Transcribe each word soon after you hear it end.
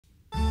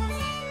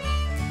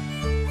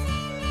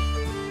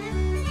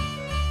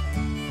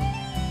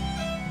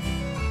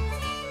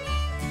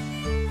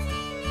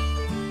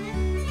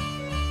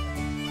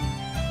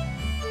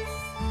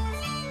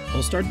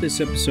I'll start this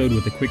episode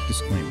with a quick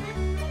disclaimer.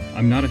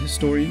 I'm not a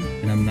historian,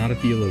 and I'm not a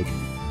theologian.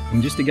 I'm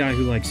just a guy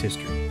who likes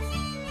history.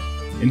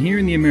 And here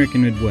in the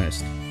American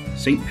Midwest,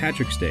 St.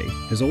 Patrick's Day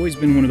has always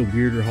been one of the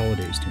weirder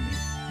holidays to me.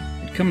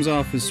 It comes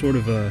off as sort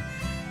of a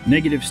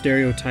negative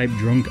stereotype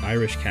drunk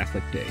Irish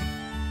Catholic day.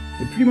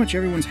 But pretty much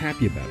everyone's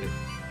happy about it.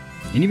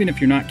 And even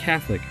if you're not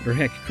Catholic, or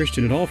heck,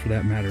 Christian at all for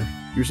that matter,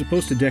 you're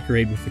supposed to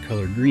decorate with the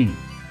color green.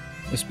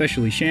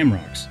 Especially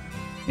shamrocks.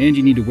 And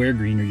you need to wear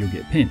green or you'll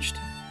get pinched.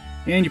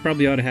 And you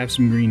probably ought to have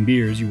some green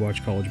beer as you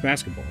watch college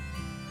basketball.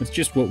 That's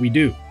just what we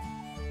do.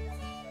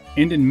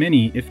 And in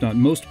many, if not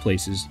most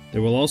places,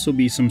 there will also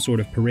be some sort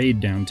of parade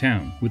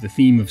downtown with a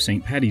theme of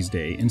St. Paddy's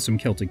Day and some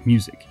Celtic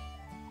music.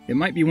 It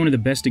might be one of the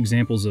best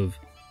examples of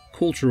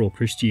cultural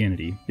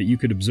Christianity that you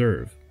could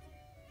observe.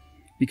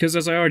 Because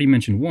as I already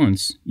mentioned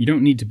once, you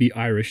don't need to be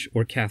Irish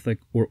or Catholic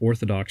or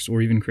Orthodox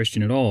or even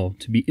Christian at all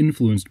to be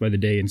influenced by the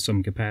day in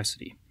some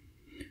capacity.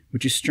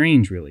 Which is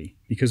strange, really,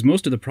 because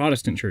most of the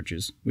Protestant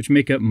churches, which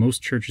make up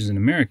most churches in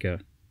America,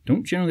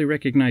 don't generally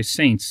recognize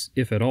saints,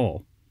 if at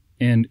all,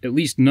 and at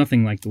least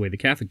nothing like the way the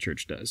Catholic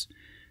Church does.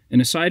 And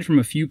aside from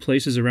a few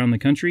places around the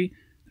country,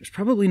 there's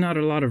probably not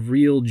a lot of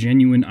real,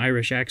 genuine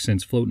Irish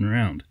accents floating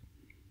around.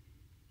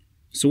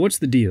 So what's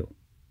the deal?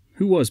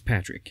 Who was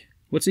Patrick?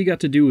 What's he got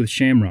to do with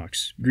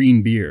shamrocks,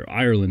 green beer,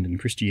 Ireland, and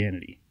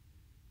Christianity?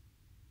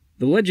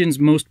 The legends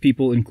most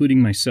people, including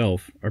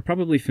myself, are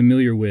probably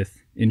familiar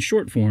with, in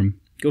short form,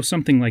 go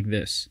something like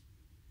this.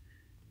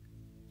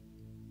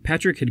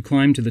 Patrick had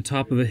climbed to the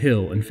top of a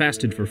hill and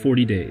fasted for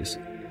 40 days.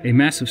 A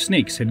mass of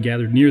snakes had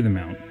gathered near the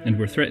mount and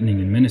were threatening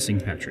and menacing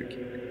Patrick.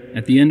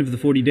 At the end of the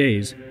 40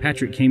 days,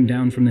 Patrick came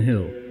down from the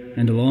hill,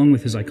 and along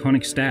with his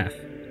iconic staff,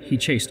 he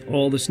chased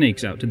all the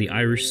snakes out to the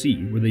Irish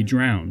Sea, where they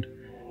drowned,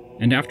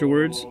 and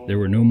afterwards, there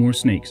were no more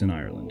snakes in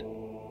Ireland.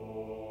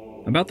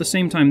 About the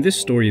same time this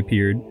story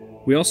appeared,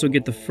 we also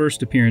get the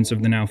first appearance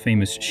of the now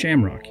famous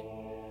shamrock.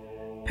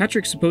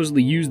 Patrick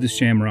supposedly used the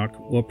shamrock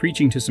while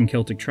preaching to some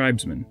Celtic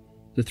tribesmen.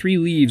 The 3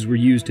 leaves were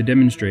used to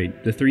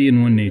demonstrate the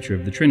three-in-one nature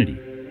of the Trinity,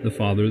 the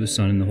Father, the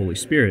Son, and the Holy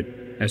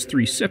Spirit, as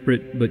 3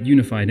 separate but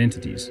unified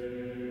entities.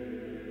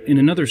 In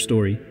another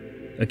story,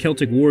 a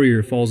Celtic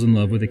warrior falls in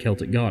love with a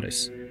Celtic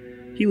goddess.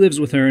 He lives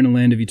with her in a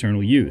land of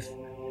eternal youth.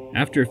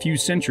 After a few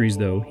centuries,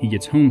 though, he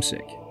gets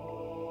homesick.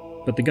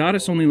 But the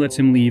goddess only lets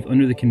him leave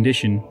under the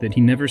condition that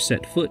he never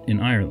set foot in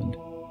Ireland.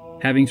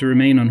 Having to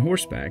remain on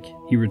horseback,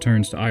 he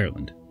returns to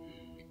Ireland.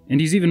 And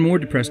he's even more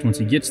depressed once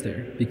he gets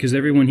there, because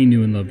everyone he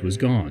knew and loved was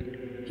gone.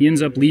 He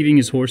ends up leaving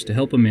his horse to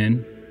help a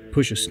man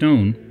push a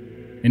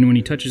stone, and when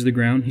he touches the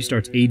ground, he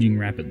starts aging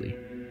rapidly.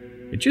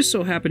 It just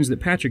so happens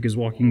that Patrick is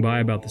walking by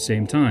about the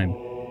same time,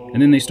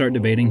 and then they start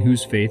debating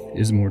whose faith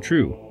is more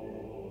true,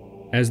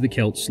 as the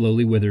Celt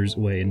slowly withers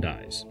away and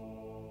dies.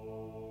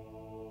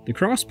 The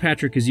cross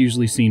Patrick is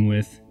usually seen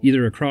with,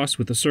 either a cross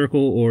with a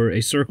circle or a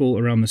circle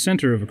around the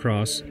center of a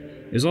cross,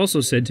 is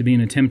also said to be an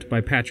attempt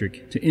by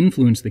Patrick to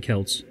influence the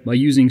Celts by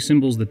using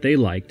symbols that they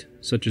liked,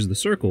 such as the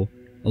circle,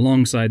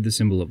 alongside the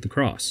symbol of the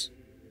cross.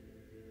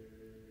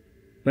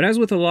 But as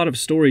with a lot of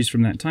stories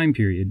from that time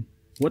period,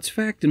 what's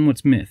fact and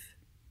what's myth?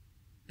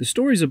 The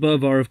stories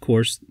above are, of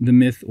course, the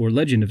myth or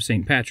legend of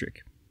St.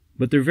 Patrick,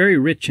 but they're very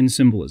rich in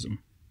symbolism.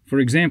 For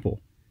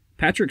example,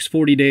 Patrick's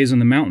 40 days on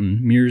the mountain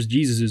mirrors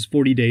Jesus'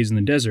 40 days in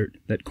the desert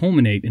that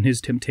culminate in his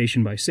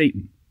temptation by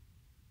Satan.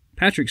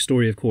 Patrick's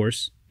story, of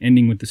course,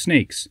 ending with the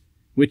snakes,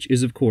 which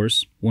is, of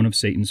course, one of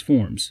Satan's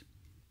forms.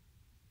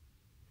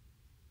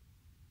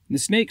 The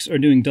snakes are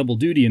doing double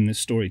duty in this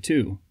story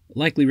too,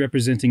 likely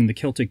representing the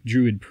Celtic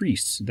druid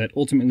priests that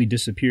ultimately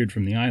disappeared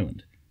from the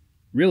island.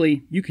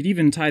 Really, you could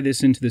even tie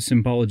this into the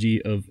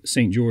symbology of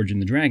St. George and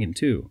the dragon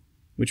too,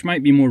 which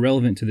might be more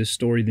relevant to this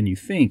story than you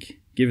think,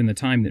 given the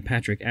time that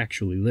Patrick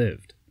actually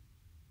lived.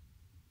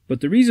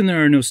 But the reason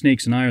there are no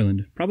snakes in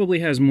Ireland probably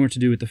has more to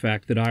do with the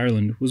fact that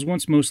Ireland was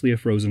once mostly a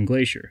frozen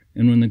glacier,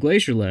 and when the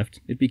glacier left,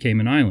 it became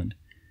an island.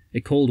 A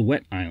cold,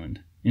 wet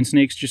island, and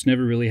snakes just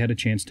never really had a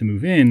chance to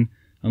move in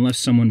unless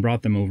someone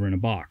brought them over in a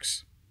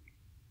box.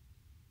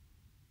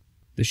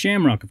 The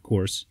shamrock, of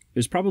course,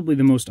 is probably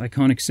the most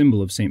iconic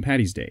symbol of St.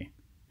 Paddy's Day,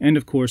 and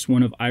of course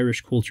one of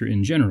Irish culture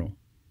in general.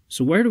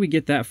 So where do we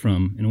get that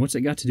from, and what's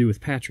it got to do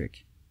with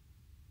Patrick?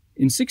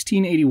 In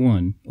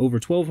 1681, over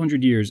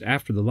 1200 years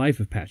after the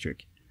life of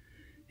Patrick,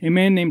 a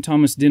man named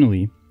Thomas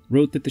Dinelly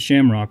wrote that the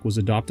shamrock was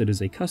adopted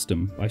as a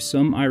custom by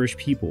some Irish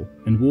people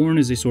and worn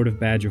as a sort of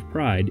badge of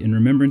pride in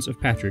remembrance of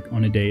Patrick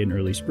on a day in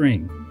early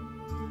spring.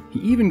 He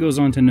even goes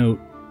on to note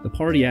the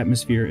party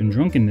atmosphere and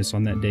drunkenness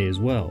on that day as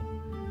well,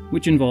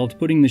 which involved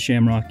putting the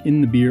shamrock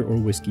in the beer or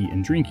whiskey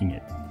and drinking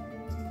it.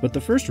 But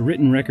the first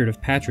written record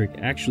of Patrick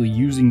actually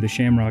using the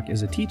shamrock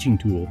as a teaching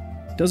tool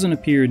doesn't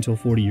appear until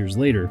 40 years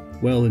later,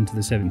 well into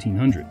the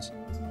 1700s.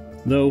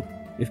 Though,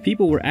 if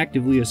people were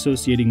actively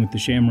associating with the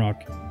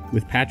shamrock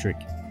with Patrick,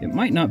 it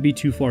might not be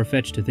too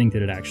far-fetched to think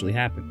that it actually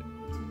happened.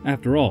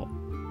 After all,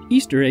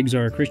 Easter eggs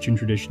are a Christian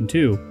tradition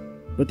too,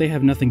 but they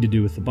have nothing to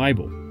do with the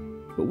Bible.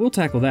 But we'll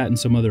tackle that in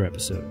some other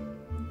episode.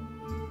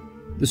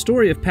 The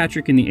story of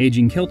Patrick and the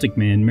aging Celtic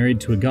man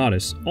married to a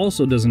goddess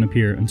also doesn't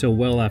appear until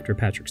well after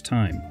Patrick's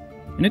time,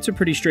 and it's a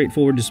pretty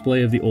straightforward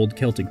display of the old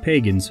Celtic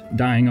pagans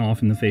dying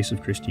off in the face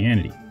of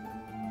Christianity.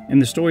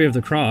 And the story of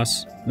the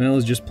cross, well,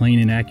 is just plain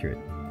inaccurate.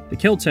 The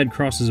Celts had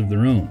crosses of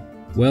their own,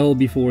 well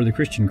before the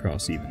Christian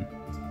cross even,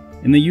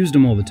 and they used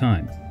them all the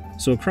time,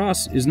 so a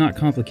cross is not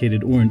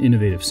complicated or an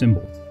innovative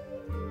symbol.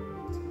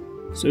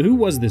 So who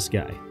was this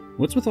guy?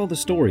 What's with all the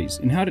stories,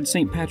 and how did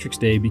St. Patrick's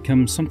Day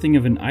become something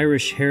of an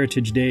Irish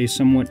heritage day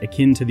somewhat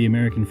akin to the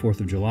American 4th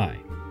of July?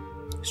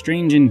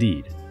 Strange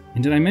indeed.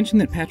 And did I mention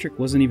that Patrick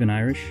wasn't even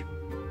Irish?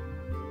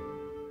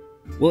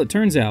 Well, it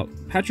turns out,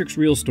 Patrick's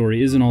real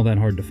story isn't all that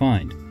hard to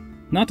find.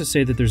 Not to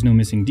say that there's no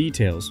missing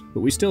details,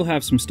 but we still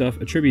have some stuff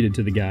attributed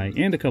to the guy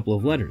and a couple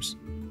of letters.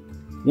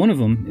 One of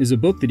them is a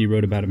book that he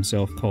wrote about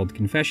himself called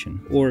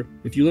Confession, or,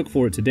 if you look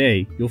for it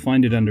today, you'll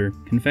find it under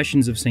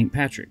Confessions of St.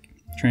 Patrick,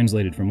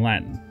 translated from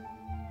Latin.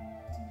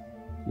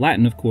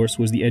 Latin, of course,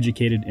 was the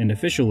educated and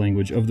official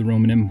language of the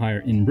Roman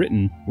Empire in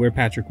Britain, where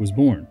Patrick was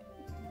born.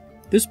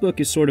 This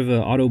book is sort of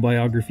an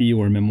autobiography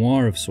or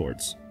memoir of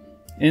sorts,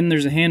 and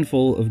there's a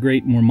handful of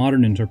great, more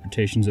modern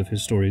interpretations of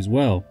his story as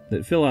well,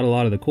 that fill out a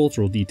lot of the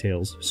cultural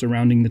details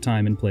surrounding the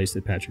time and place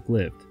that Patrick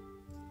lived.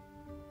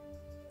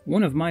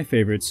 One of my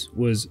favorites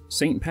was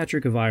St.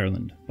 Patrick of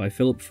Ireland by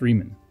Philip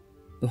Freeman.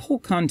 The whole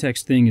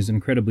context thing is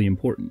incredibly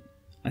important.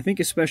 I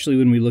think especially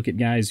when we look at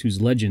guys whose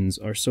legends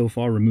are so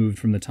far removed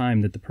from the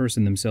time that the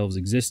person themselves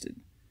existed.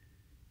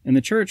 And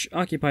the church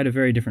occupied a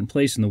very different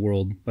place in the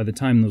world by the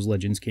time those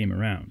legends came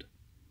around.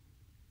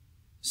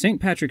 St.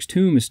 Patrick's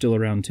tomb is still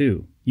around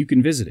too. You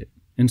can visit it,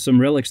 and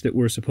some relics that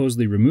were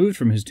supposedly removed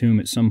from his tomb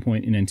at some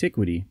point in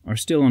antiquity are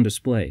still on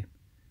display,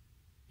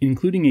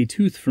 including a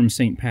tooth from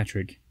St.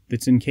 Patrick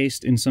that's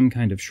encased in some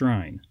kind of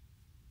shrine.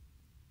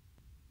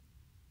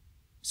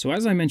 So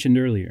as I mentioned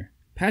earlier,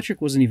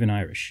 Patrick wasn't even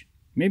Irish.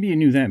 Maybe you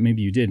knew that,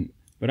 maybe you didn't,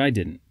 but I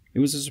didn't. It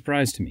was a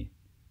surprise to me.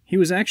 He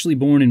was actually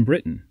born in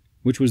Britain,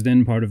 which was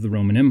then part of the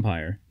Roman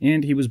Empire,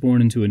 and he was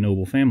born into a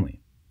noble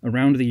family,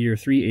 around the year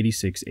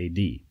 386 AD.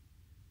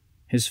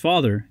 His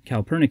father,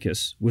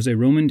 Calpurnicus, was a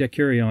Roman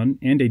decurion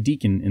and a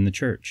deacon in the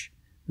church,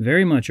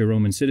 very much a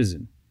Roman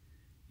citizen.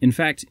 In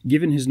fact,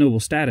 given his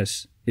noble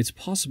status, it's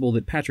possible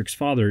that Patrick's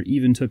father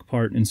even took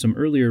part in some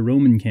earlier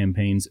Roman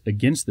campaigns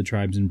against the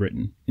tribes in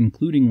Britain,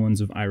 including ones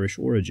of Irish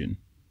origin.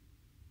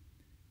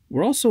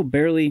 We're also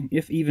barely,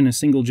 if even a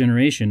single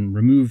generation,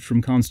 removed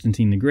from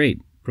Constantine the Great,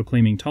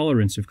 proclaiming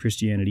tolerance of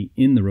Christianity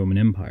in the Roman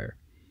Empire.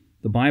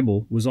 The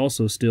Bible was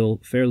also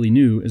still fairly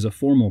new as a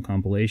formal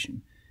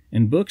compilation,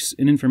 and books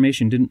and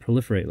information didn't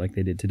proliferate like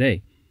they did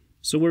today,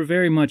 so we're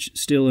very much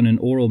still in an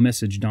oral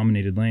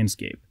message-dominated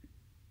landscape.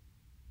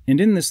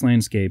 And in this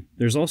landscape,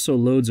 there's also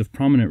loads of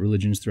prominent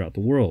religions throughout the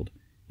world,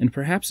 and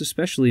perhaps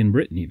especially in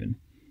Britain even.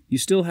 You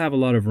still have a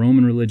lot of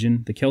Roman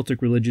religion, the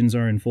Celtic religions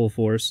are in full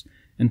force,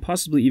 and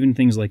possibly even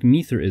things like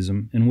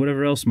Mithraism and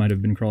whatever else might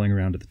have been crawling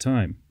around at the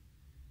time.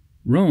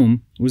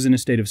 Rome was in a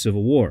state of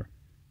civil war.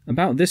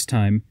 About this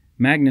time,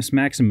 Magnus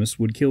Maximus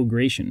would kill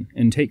Gratian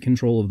and take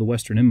control of the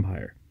Western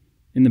Empire.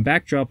 In the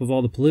backdrop of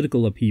all the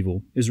political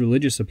upheaval is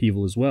religious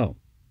upheaval as well,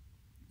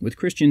 with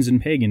Christians and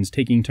pagans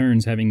taking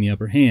turns having the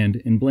upper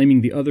hand and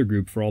blaming the other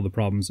group for all the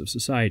problems of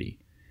society.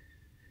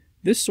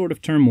 This sort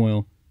of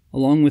turmoil,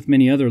 along with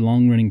many other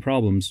long-running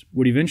problems,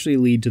 would eventually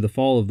lead to the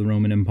fall of the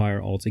Roman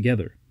Empire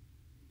altogether.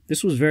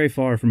 This was very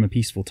far from a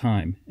peaceful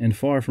time, and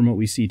far from what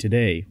we see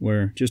today,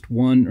 where just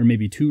one or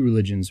maybe two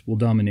religions will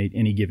dominate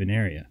any given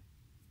area.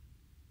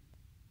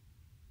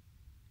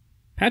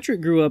 Patrick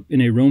grew up in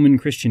a Roman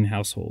Christian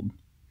household,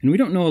 and we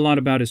don't know a lot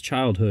about his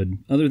childhood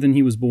other than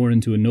he was born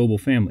into a noble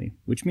family,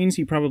 which means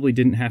he probably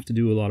didn't have to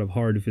do a lot of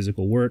hard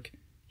physical work.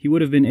 He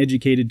would have been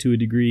educated to a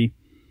degree,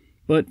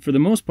 but for the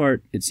most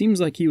part, it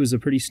seems like he was a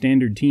pretty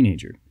standard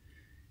teenager.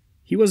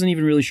 He wasn't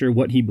even really sure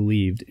what he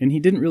believed, and he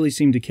didn't really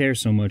seem to care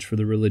so much for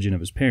the religion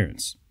of his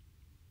parents.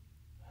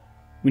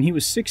 When he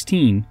was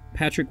 16,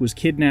 Patrick was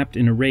kidnapped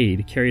in a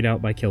raid carried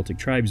out by Celtic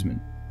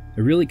tribesmen,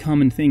 a really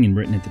common thing in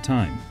Britain at the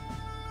time.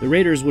 The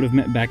raiders would have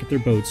met back at their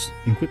boats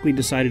and quickly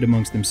decided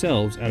amongst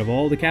themselves, out of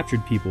all the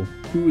captured people,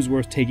 who was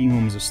worth taking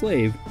home as a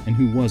slave and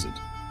who wasn't.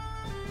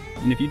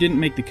 And if you didn't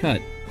make the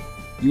cut,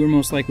 you were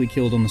most likely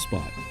killed on the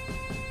spot.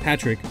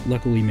 Patrick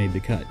luckily made the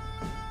cut.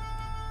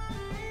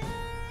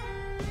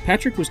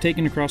 Patrick was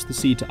taken across the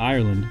sea to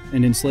Ireland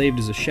and enslaved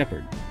as a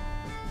shepherd.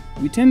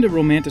 We tend to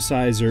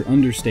romanticize or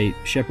understate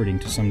shepherding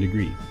to some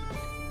degree.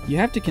 You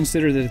have to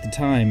consider that at the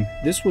time,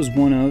 this was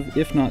one of,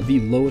 if not the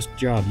lowest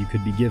job you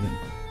could be given.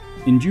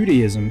 In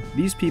Judaism,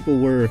 these people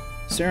were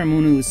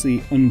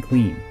ceremoniously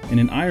unclean, and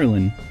in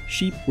Ireland,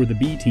 sheep were the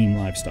B-team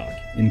livestock,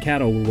 and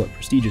cattle were what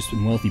prestigious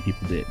and wealthy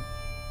people did.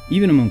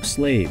 Even amongst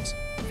slaves,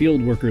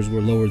 field workers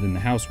were lower than the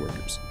house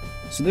workers,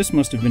 so this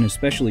must have been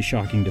especially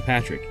shocking to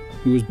Patrick,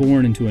 who was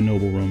born into a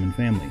noble Roman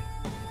family.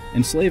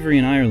 And slavery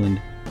in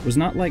Ireland was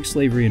not like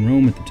slavery in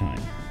Rome at the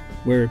time,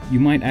 where you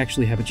might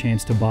actually have a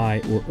chance to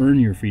buy or earn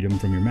your freedom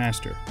from your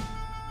master.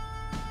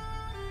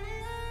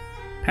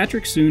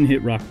 Patrick soon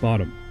hit rock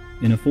bottom,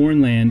 in a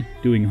foreign land,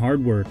 doing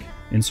hard work,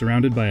 and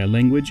surrounded by a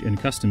language and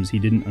customs he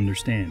didn't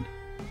understand.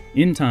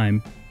 In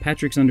time,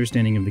 Patrick's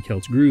understanding of the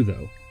Celts grew,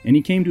 though, and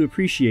he came to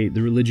appreciate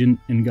the religion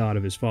and God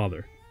of his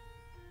father.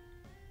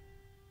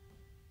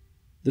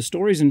 The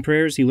stories and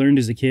prayers he learned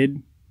as a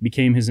kid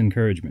became his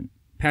encouragement.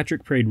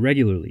 Patrick prayed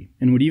regularly,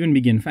 and would even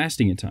begin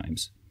fasting at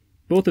times.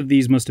 Both of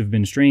these must have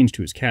been strange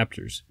to his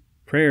captors.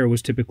 Prayer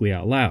was typically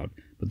out loud,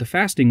 but the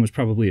fasting was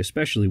probably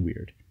especially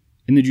weird.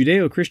 In the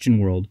Judeo-Christian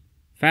world,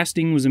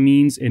 fasting was a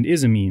means and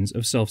is a means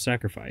of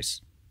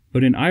self-sacrifice.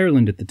 But in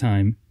Ireland at the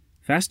time,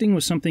 fasting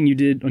was something you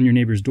did on your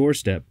neighbor's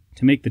doorstep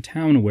to make the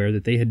town aware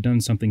that they had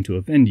done something to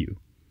offend you.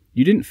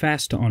 You didn't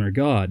fast to honor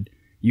God,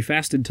 you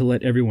fasted to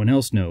let everyone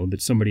else know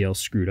that somebody else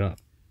screwed up.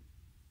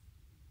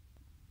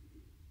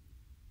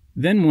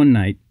 Then one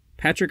night,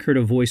 Patrick heard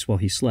a voice while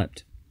he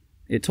slept.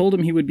 It told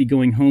him he would be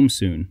going home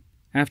soon,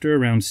 after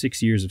around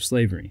 6 years of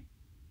slavery.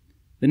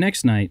 The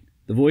next night,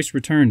 the voice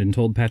returned and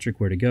told Patrick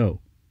where to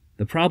go.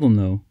 The problem,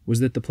 though, was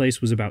that the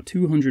place was about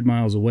 200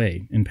 miles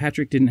away, and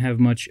Patrick didn't have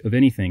much of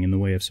anything in the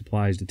way of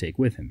supplies to take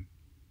with him.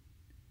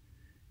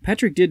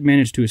 Patrick did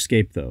manage to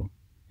escape, though,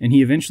 and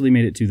he eventually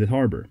made it to the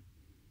harbor.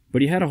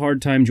 But he had a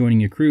hard time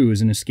joining a crew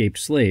as an escaped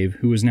slave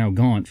who was now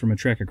gaunt from a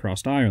trek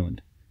across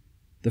Ireland.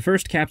 The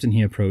first captain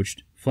he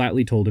approached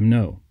flatly told him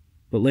no,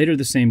 but later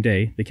the same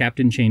day, the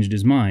captain changed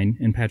his mind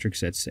and Patrick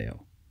set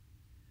sail.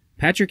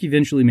 Patrick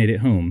eventually made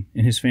it home,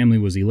 and his family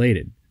was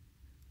elated.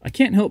 I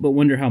can't help but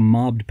wonder how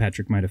mobbed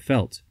Patrick might have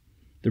felt.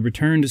 The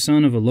returned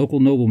son of a local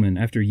nobleman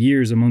after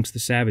years amongst the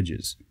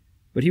savages.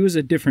 But he was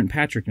a different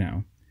Patrick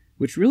now,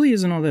 which really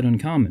isn't all that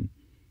uncommon.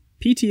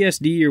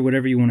 PTSD, or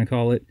whatever you want to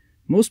call it,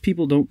 most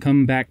people don't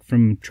come back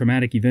from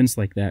traumatic events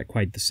like that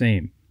quite the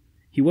same.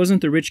 He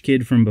wasn't the rich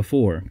kid from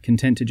before,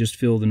 content to just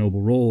fill the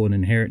noble role and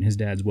inherit his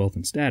dad's wealth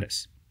and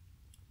status.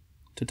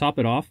 To top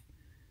it off,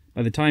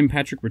 by the time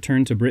Patrick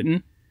returned to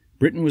Britain,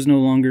 Britain was no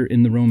longer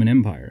in the Roman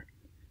Empire.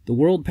 The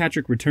world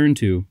Patrick returned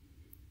to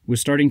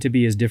was starting to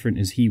be as different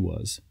as he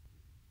was.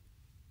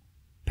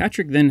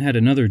 Patrick then had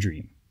another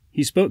dream.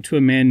 He spoke to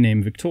a man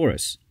named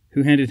Victorus,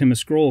 who handed him a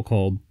scroll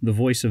called The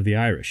Voice of the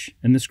Irish,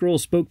 and the scroll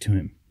spoke to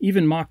him,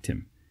 even mocked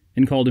him,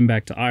 and called him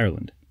back to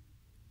Ireland.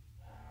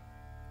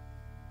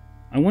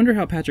 I wonder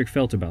how Patrick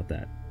felt about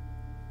that.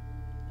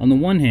 On the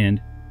one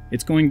hand,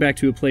 it's going back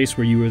to a place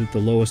where you were at the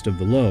lowest of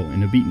the low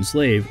and a beaten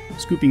slave,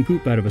 scooping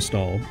poop out of a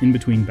stall in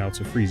between bouts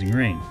of freezing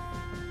rain.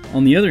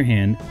 On the other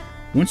hand,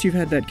 once you've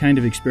had that kind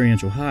of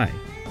experiential high,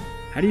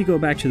 how do you go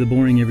back to the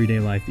boring everyday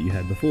life that you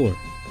had before?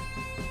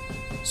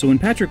 So when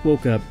Patrick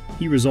woke up,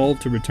 he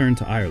resolved to return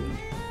to Ireland.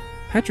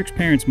 Patrick's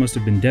parents must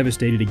have been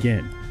devastated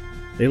again.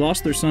 They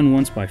lost their son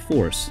once by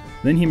force,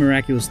 then he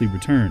miraculously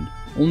returned,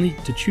 only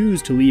to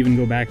choose to leave and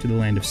go back to the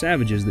land of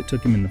savages that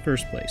took him in the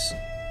first place.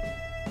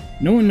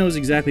 No one knows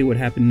exactly what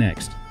happened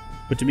next,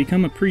 but to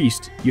become a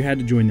priest, you had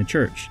to join the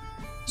church.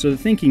 So the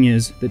thinking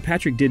is that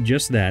Patrick did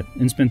just that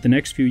and spent the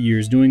next few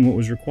years doing what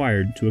was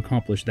required to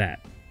accomplish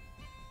that.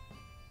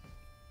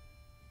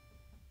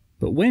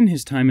 But when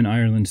his time in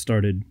Ireland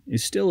started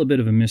is still a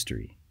bit of a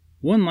mystery.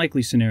 One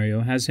likely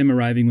scenario has him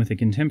arriving with a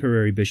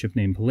contemporary bishop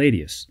named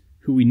Palladius,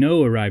 who we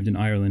know arrived in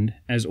Ireland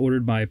as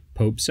ordered by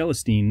Pope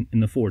Celestine in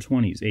the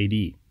 420s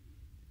AD.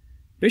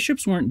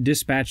 Bishops weren't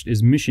dispatched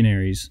as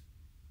missionaries,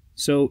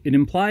 so it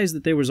implies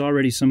that there was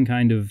already some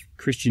kind of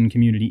Christian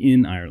community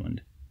in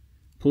Ireland.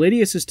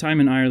 Palladius' time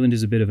in Ireland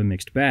is a bit of a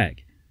mixed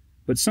bag,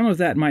 but some of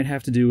that might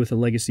have to do with the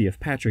legacy of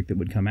Patrick that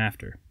would come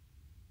after.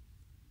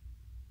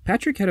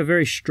 Patrick had a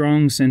very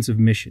strong sense of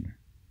mission,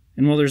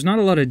 and while there's not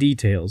a lot of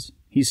details,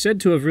 he's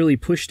said to have really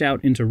pushed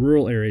out into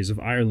rural areas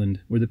of Ireland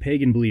where the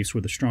pagan beliefs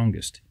were the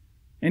strongest,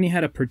 and he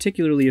had a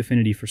particularly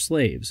affinity for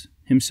slaves,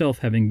 himself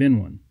having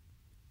been one.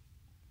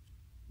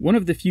 One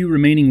of the few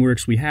remaining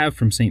works we have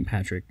from St.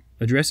 Patrick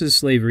addresses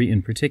slavery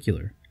in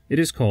particular. It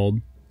is called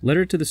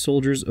Letter to the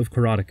Soldiers of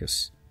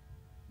Coroticus.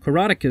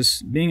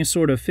 Coroticus being a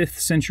sort of 5th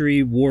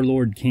century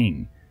warlord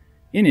king.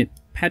 In it,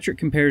 Patrick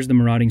compares the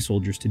marauding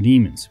soldiers to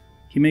demons.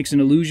 He makes an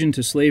allusion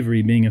to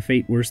slavery being a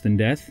fate worse than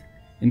death,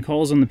 and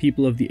calls on the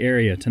people of the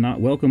area to not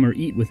welcome or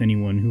eat with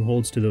anyone who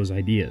holds to those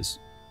ideas.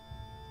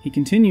 He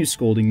continues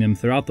scolding them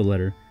throughout the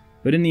letter,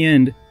 but in the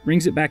end,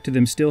 brings it back to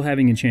them still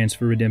having a chance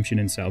for redemption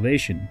and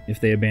salvation if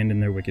they abandon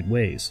their wicked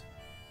ways.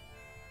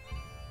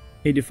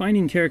 A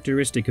defining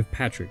characteristic of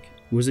Patrick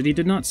was that he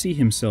did not see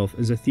himself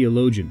as a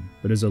theologian,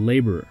 but as a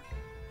laborer.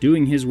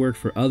 Doing his work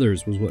for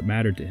others was what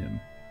mattered to him.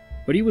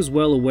 But he was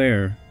well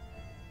aware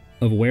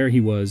of where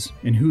he was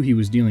and who he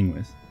was dealing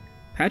with.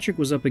 Patrick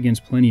was up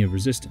against plenty of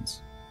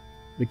resistance.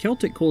 The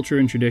Celtic culture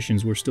and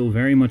traditions were still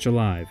very much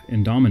alive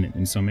and dominant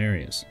in some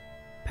areas.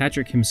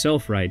 Patrick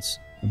himself writes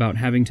about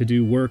having to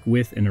do work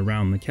with and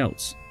around the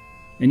Celts,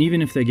 and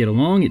even if they get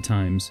along at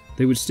times,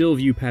 they would still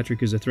view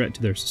Patrick as a threat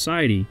to their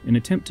society and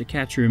attempt to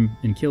capture him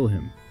and kill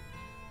him.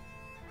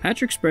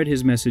 Patrick spread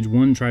his message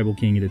one tribal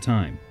king at a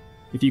time.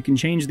 If you can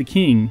change the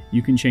king,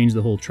 you can change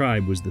the whole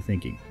tribe, was the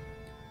thinking.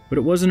 But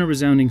it wasn't a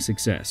resounding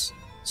success.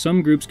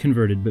 Some groups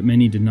converted, but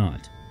many did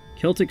not.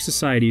 Celtic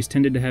societies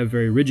tended to have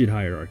very rigid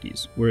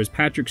hierarchies, whereas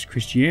Patrick's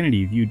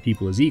Christianity viewed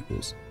people as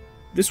equals.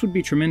 This would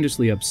be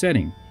tremendously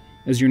upsetting,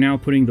 as you're now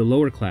putting the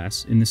lower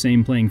class in the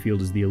same playing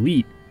field as the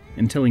elite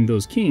and telling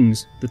those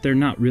kings that they're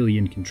not really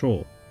in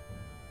control.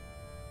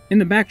 In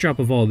the backdrop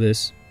of all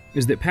this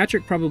is that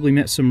Patrick probably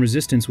met some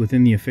resistance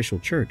within the official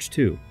church,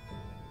 too.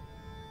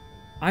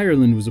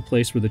 Ireland was a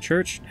place where the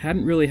church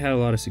hadn't really had a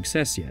lot of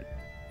success yet,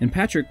 and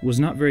Patrick was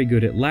not very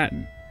good at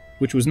Latin,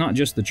 which was not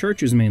just the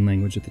church's main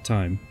language at the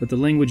time, but the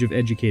language of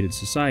educated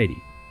society.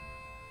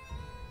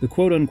 The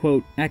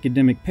quote-unquote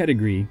academic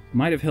pedigree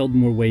might have held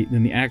more weight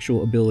than the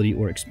actual ability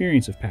or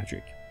experience of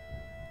Patrick.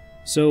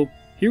 So,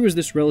 here was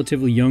this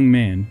relatively young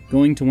man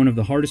going to one of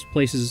the hardest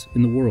places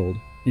in the world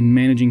and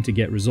managing to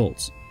get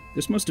results.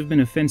 This must have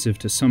been offensive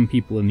to some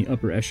people in the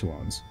upper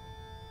echelons.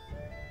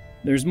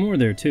 There's more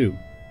there too.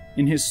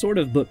 In his sort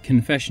of book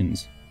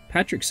Confessions,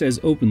 Patrick says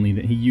openly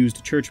that he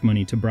used church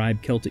money to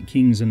bribe Celtic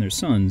kings and their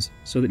sons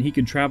so that he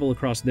could travel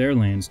across their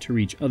lands to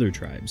reach other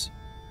tribes.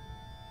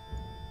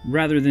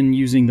 Rather than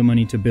using the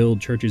money to build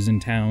churches in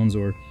towns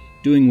or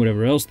doing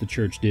whatever else the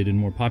church did in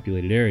more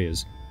populated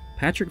areas,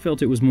 Patrick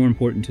felt it was more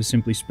important to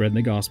simply spread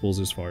the Gospels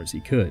as far as he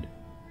could.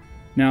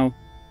 Now,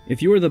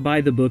 if you are the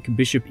by-the-book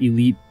bishop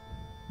elite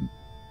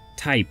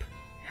type,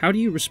 how do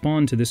you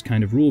respond to this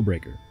kind of rule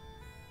breaker?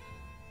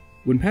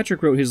 When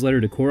Patrick wrote his letter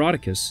to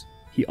Coroticus,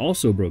 he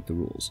also broke the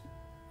rules.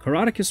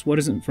 Coroticus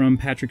wasn't from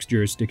Patrick's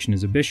jurisdiction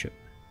as a bishop,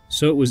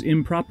 so it was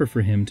improper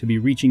for him to be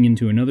reaching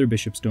into another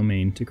bishop's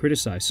domain to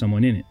criticize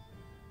someone in it.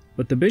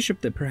 But the bishop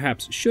that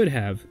perhaps should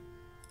have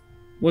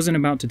wasn't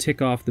about to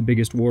tick off the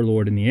biggest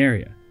warlord in the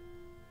area.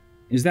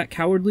 Is that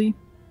cowardly?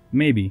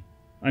 Maybe.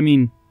 I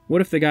mean,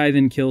 what if the guy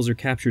then kills or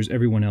captures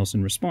everyone else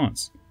in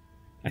response?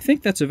 I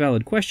think that's a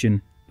valid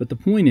question, but the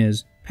point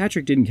is,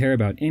 Patrick didn't care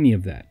about any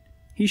of that.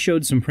 He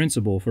showed some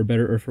principle for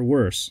better or for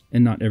worse,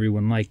 and not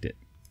everyone liked it.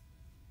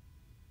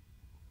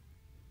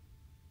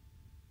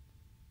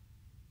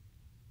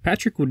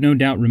 Patrick would no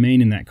doubt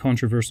remain in that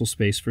controversial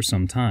space for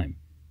some time,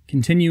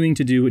 continuing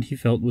to do what he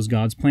felt was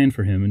God's plan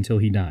for him until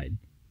he died.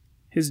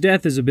 His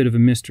death is a bit of a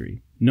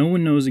mystery. No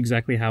one knows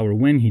exactly how or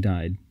when he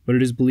died, but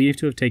it is believed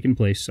to have taken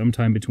place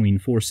sometime between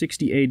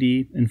 460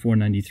 AD and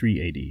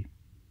 493 AD.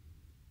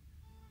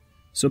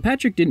 So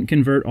Patrick didn't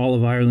convert all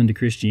of Ireland to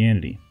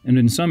Christianity, and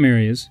in some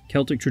areas,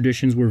 Celtic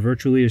traditions were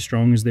virtually as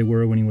strong as they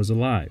were when he was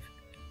alive,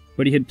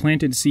 but he had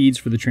planted seeds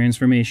for the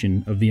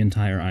transformation of the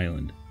entire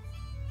island.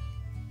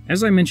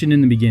 As I mentioned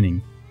in the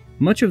beginning,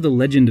 much of the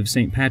legend of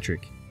St.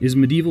 Patrick is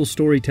medieval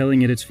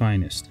storytelling at its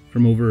finest,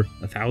 from over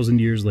 1,000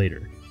 years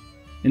later.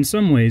 In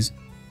some ways,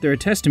 they're a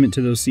testament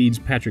to those seeds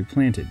Patrick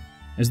planted,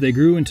 as they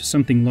grew into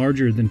something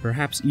larger than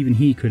perhaps even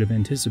he could have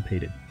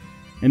anticipated,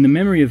 and the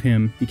memory of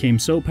him became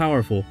so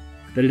powerful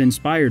that it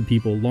inspired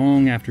people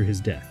long after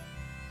his death.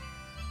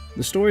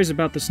 The stories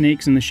about the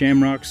snakes and the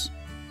shamrocks,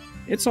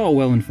 it's all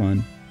well and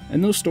fun,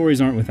 and those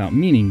stories aren't without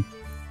meaning,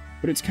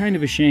 but it's kind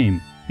of a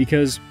shame,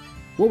 because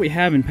what we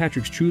have in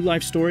Patrick's true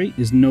life story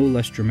is no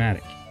less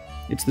dramatic.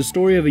 It's the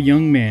story of a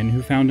young man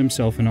who found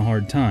himself in a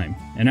hard time,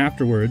 and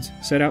afterwards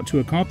set out to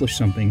accomplish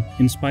something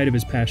in spite of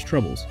his past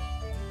troubles.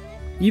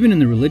 Even in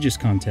the religious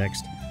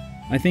context,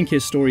 I think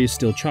his story is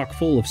still chock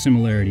full of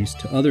similarities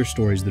to other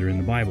stories that are in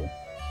the Bible.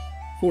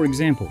 For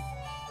example,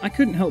 I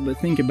couldn't help but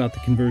think about the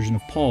conversion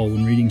of Paul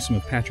when reading some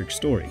of Patrick's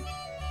story.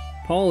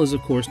 Paul is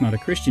of course not a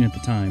Christian at the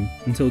time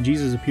until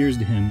Jesus appears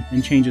to him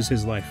and changes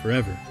his life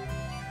forever.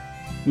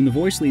 When the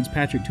voice leads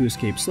Patrick to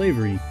escape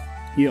slavery,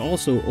 he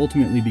also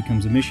ultimately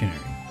becomes a missionary.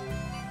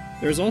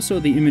 There is also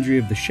the imagery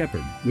of the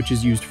shepherd, which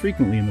is used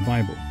frequently in the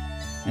Bible,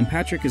 and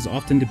Patrick is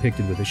often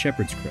depicted with a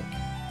shepherd's crook.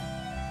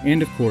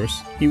 And of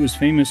course, he was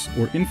famous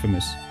or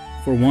infamous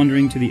for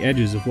wandering to the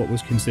edges of what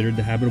was considered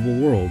the habitable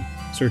world,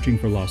 searching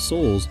for lost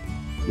souls,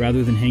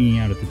 rather than hanging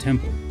out at the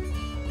temple.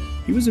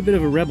 He was a bit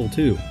of a rebel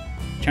too,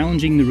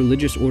 challenging the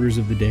religious orders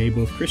of the day,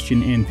 both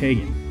Christian and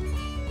pagan.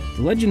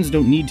 The legends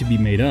don't need to be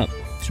made up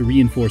to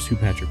reinforce who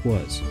Patrick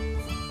was.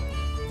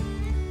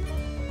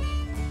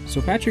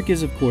 So Patrick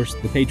is of course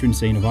the patron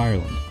saint of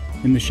Ireland,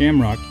 and the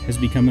shamrock has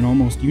become an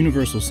almost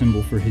universal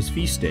symbol for his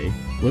feast day,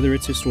 whether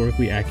it's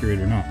historically accurate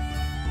or not.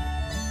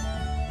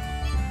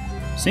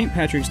 St.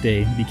 Patrick's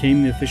Day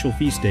became the official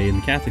feast day in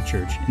the Catholic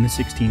Church in the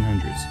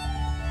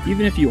 1600s.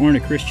 Even if you aren't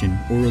a Christian,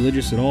 or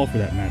religious at all for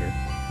that matter,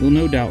 you'll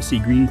no doubt see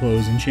green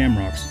clothes and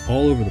shamrocks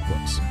all over the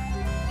place.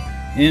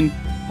 And,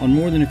 on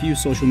more than a few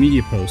social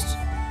media posts,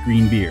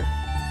 green beer.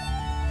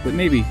 But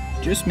maybe,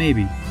 just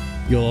maybe,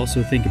 you'll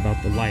also think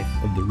about the life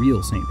of the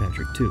real St.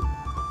 Patrick too.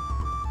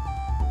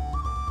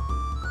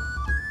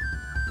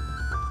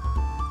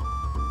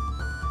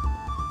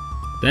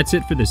 That's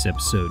it for this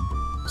episode.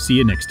 See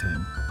you next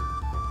time.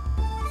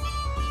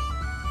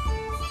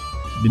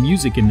 The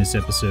music in this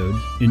episode,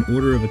 in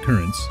order of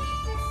occurrence: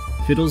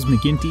 Fiddles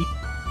McGinty,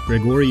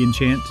 Gregorian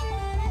Chant,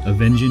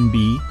 Avengin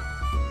B,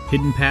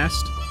 Hidden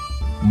Past,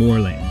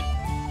 Moorland,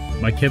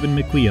 by Kevin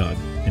MacLeod,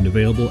 and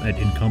available at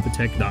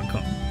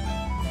incompetech.com.